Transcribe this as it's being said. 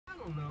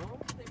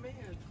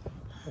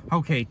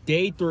Okay,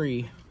 day 3.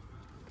 Yep.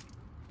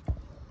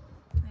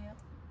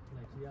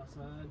 Like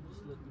outside,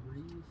 just let the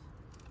breeze.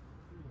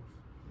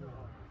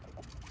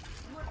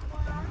 What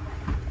are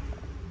they?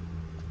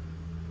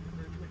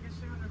 I guess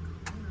they're in a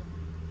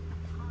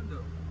condo.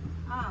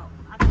 Oh,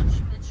 I thought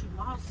you meant you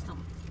lost them.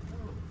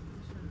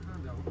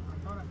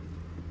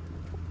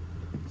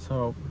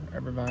 So,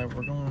 everybody,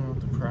 we're going out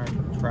to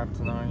trap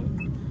tonight.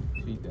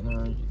 To eat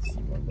dinner, you can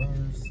see my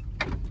brothers.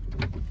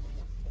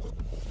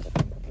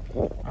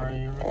 Alright,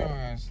 here we go,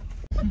 guys.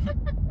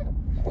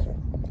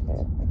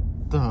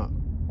 the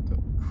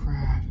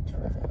crab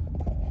trap.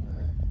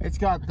 It's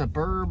got the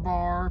bird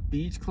bar,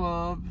 beach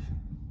club,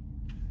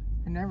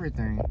 and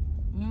everything.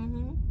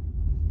 Mm-hmm.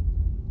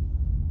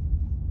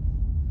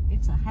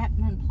 It's a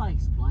happening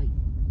place, Blake.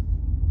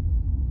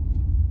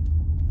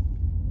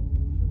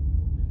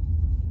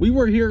 We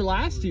were here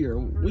last year.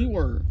 We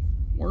were,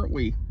 weren't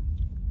we?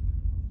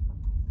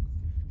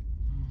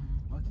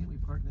 Why can't we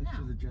park next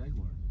to the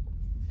Jaguar?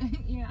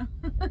 Yeah.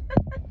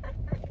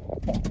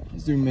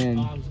 Zoom in.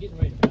 I was getting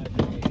ready to back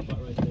up a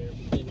spot right there,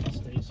 but then it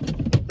stays.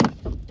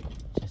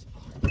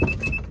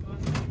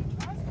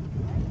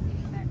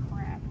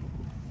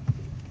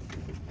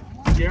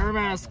 Get our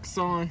masks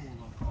on.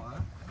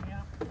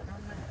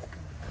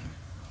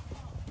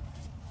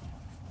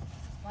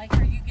 Like,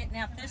 are you getting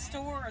out this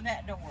door or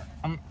that door?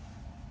 I'm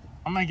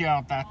gonna get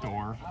out that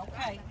door.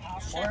 Okay, I'll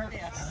shut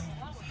this.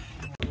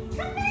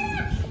 Come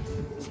here!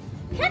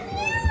 Come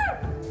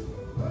here!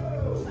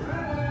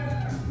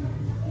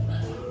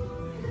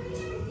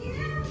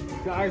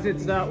 Guys,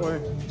 it's that way.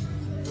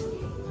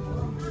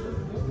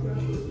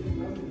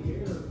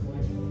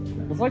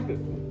 It's like the...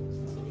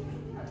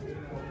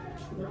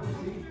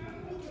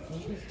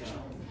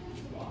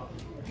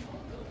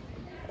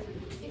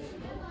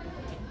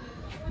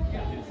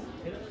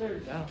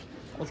 Yeah.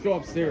 Let's go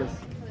upstairs.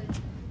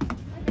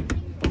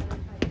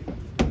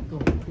 Go.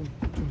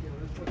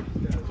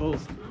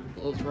 Close,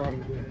 Robbie.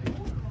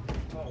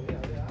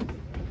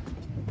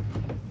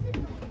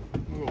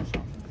 We'll go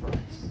shopping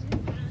first.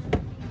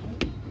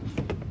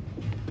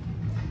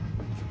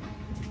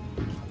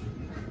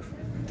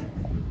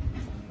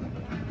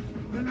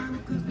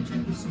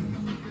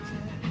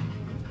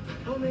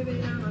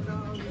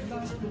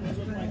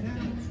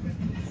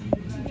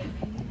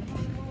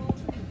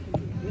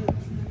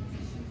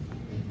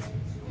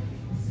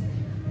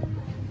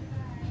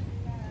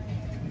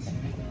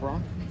 Bro?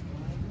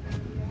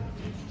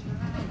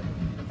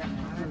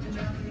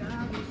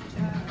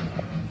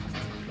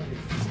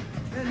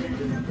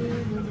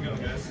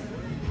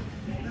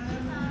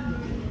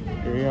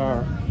 Here we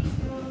are.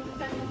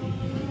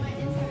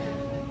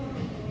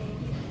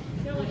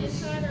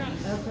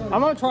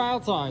 I'm gonna try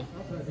outside.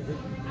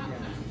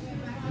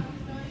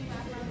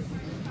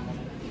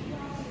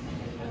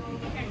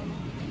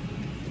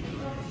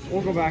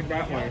 We'll go back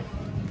that way.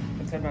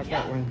 Let's head back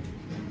that way.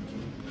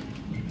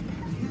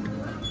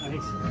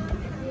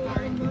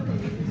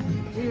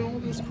 Look at all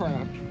this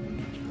crap.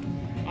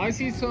 I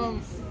see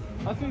some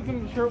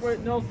shirt with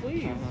no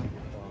sleeves.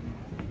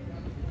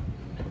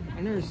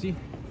 I never see.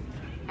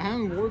 I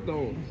haven't worn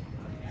those.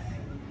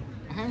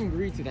 I haven't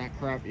agreed to that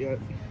crap yet.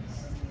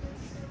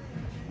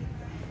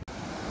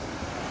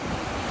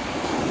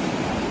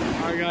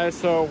 Alright guys,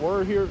 so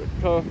we're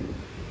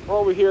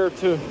over here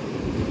to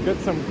get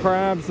some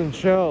crabs and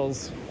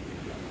shells.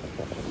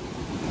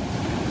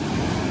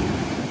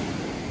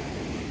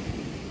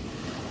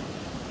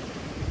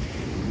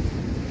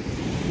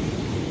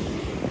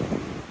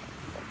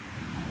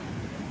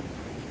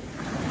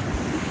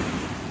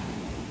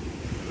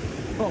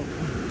 Oh.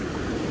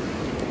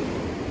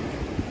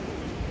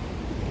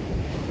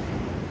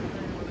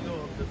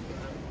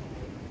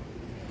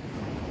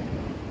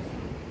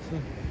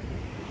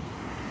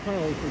 Trying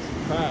to look for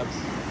some crabs.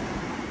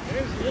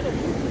 There's a little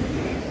one.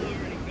 He's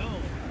already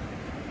gone.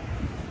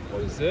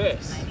 What is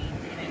this?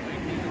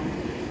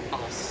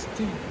 Oh,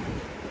 stink.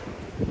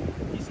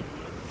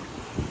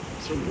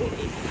 So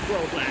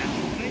throw that.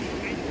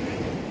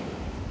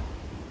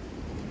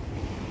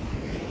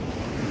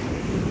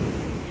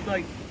 He's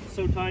like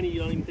so tiny you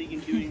don't even think you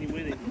can do anything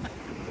with it.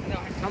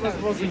 How am I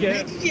supposed to get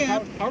it?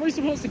 Yeah. How are we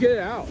supposed to get it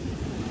out?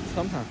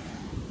 Somehow.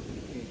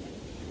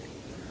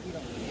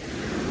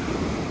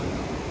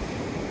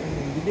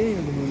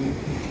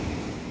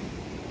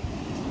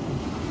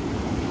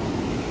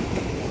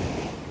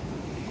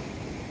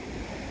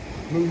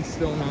 Moon's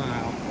still not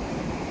out.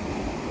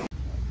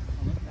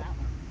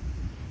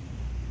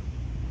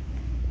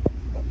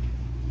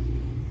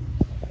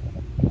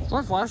 Is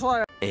my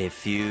flashlight? A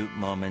few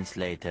moments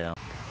later.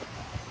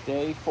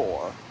 Day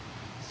 4.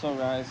 So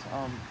guys,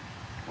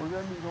 we're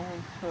gonna be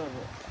going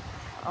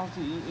out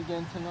to eat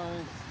again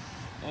tonight,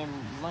 and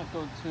might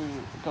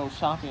go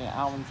shopping at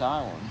Alvin's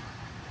Island.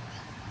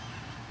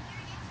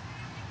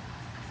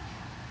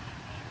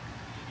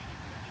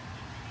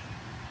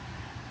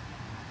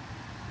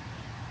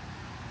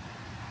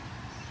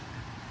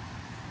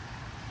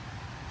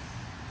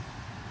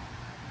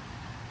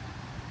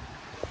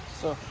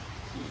 So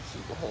you see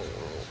the whole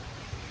world.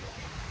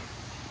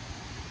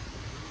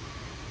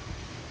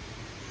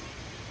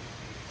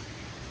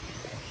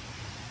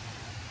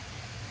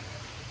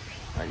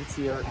 I can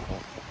see her.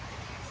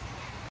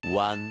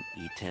 One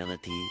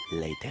eternity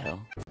later.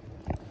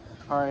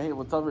 Alright, hey,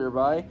 what's up,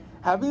 everybody?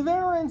 Happy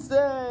Veterans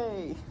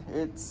Day!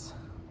 It's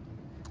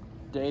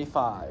day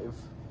 5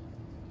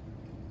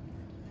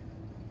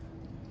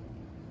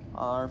 on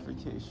our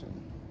vacation.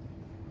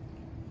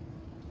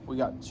 We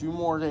got 2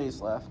 more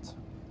days left.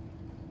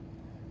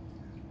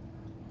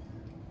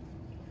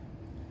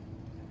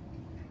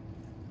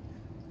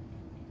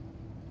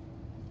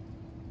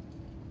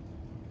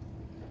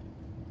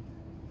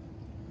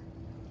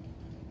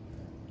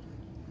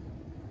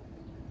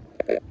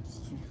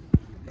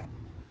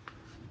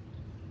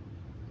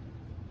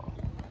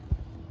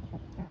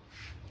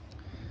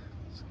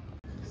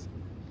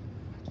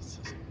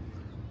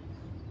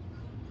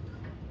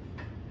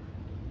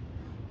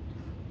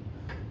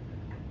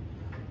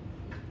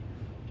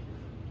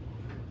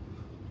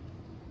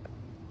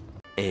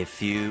 A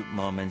few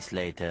moments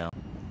later.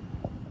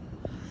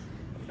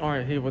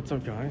 Alright, hey, what's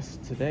up, guys?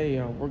 Today,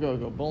 we're gonna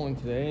go bowling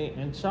today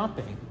and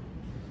shopping.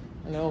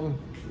 I know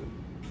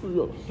we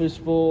got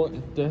Fishbowl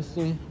and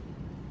Destin,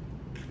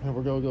 and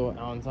we're gonna go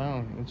out in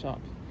town and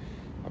shop.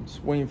 I'm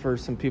just waiting for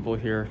some people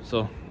here,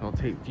 so it'll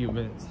take a few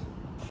minutes.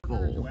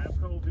 Bowl.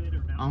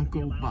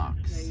 Uncle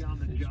Box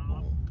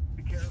Fishbowl.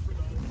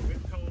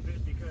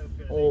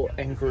 Oh,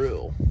 and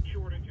grill.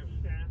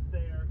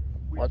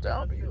 Watch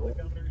out, people.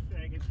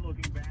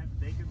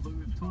 They could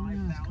lose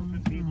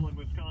 5,000 people in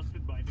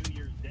Wisconsin by New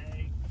Year's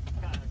Day.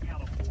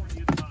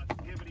 California's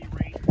positivity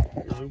rate.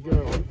 Here we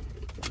go.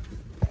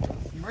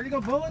 You ready to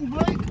go bowling,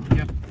 Blake?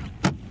 Yep.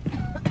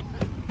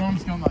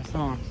 Thumbs got my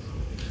socks.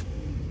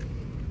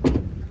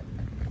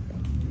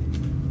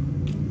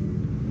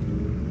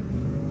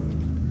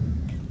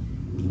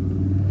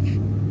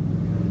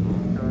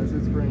 Guys,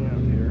 it's raining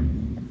out here.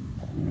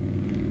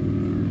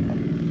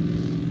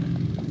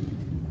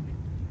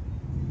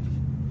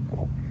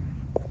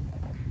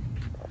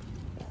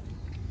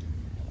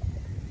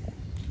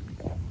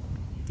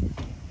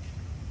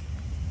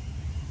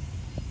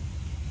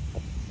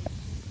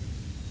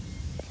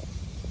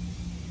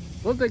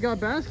 Look, they got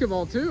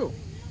basketball too.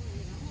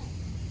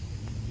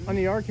 On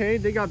the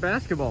arcade, they got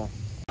basketball.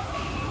 Alright,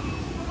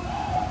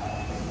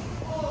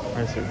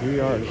 so here we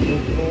are at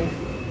Fishbowl.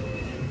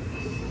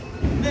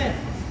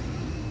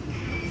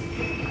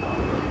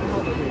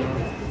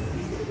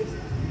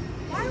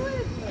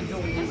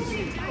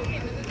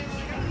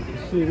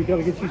 See, we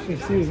gotta get you some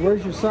shoes.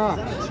 Where's your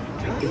socks?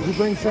 Did you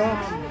bring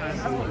socks?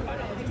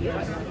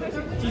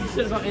 He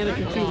said about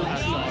Anakin too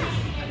last night.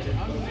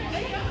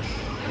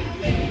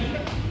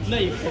 No,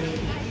 you couldn't.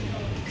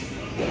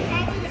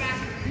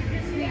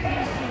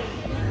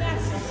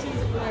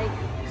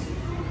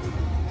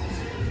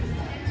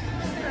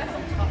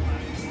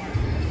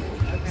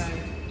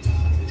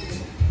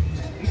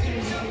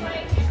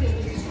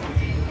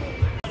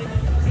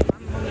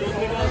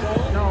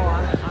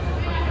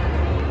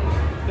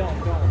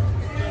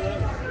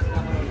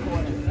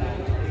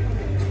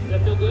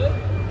 That feel good?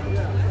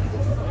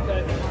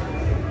 Okay.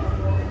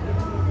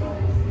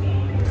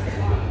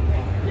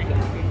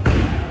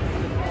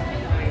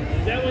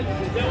 Is that one too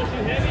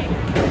heavy?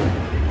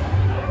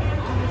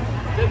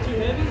 Is that too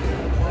heavy?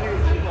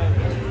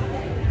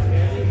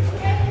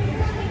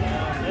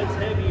 That's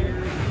heavier.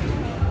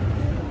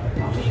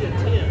 You need a 10.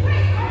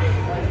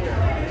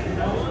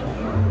 That one?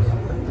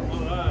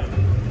 All right.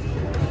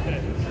 Okay.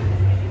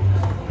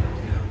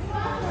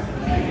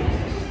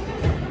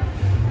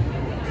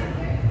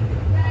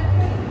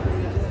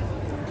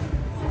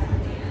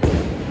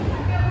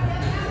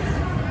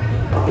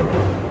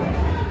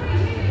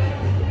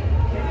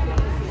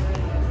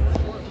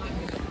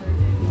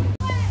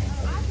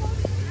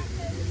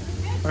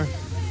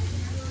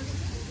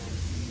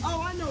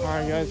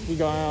 Alright, guys, we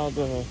got out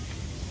the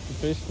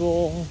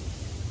Fishbowl.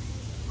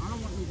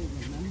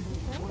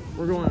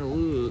 We're going to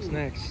Lulu's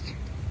next.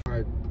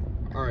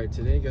 Alright,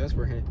 today, guys,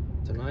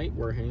 tonight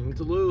we're heading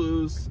to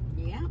Lulu's.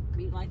 Yeah,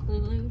 you like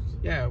Lulu's?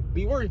 Yeah,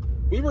 we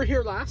were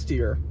here last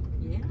year.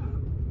 Yeah.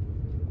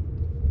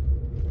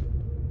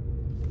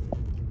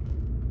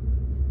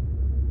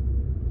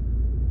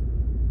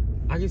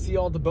 I can see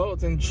all the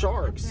boats and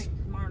sharks. I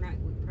think tomorrow night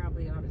we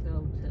probably ought to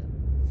go to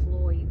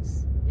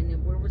Floyd's. And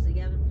then where was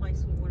the other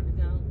place we wanted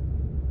to go?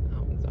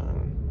 That one's I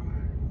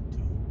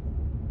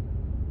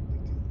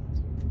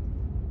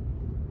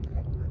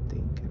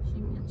think.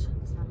 She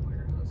mentioned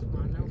somewhere else.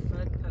 Well, I know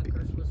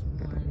Fuddruckers was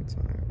one.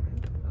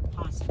 A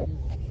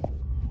possibility.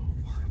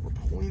 We're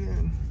pulling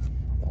in.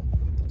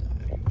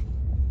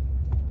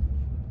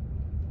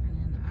 And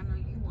then I know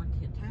you want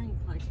the Italian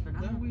place, but I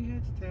No, don't. we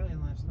had Italian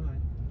last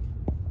night.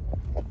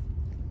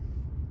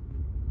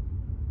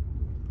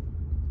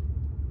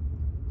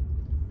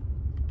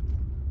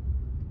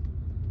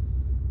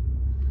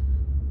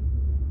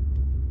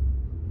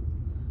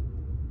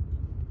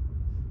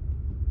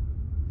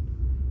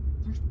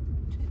 There's 2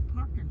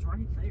 parkings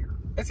right there.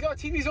 It's got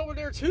TVs over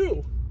there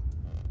too.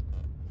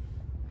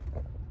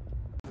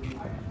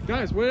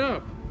 Guys, wait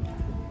up.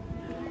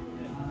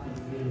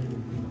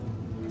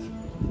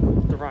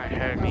 The right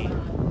had me.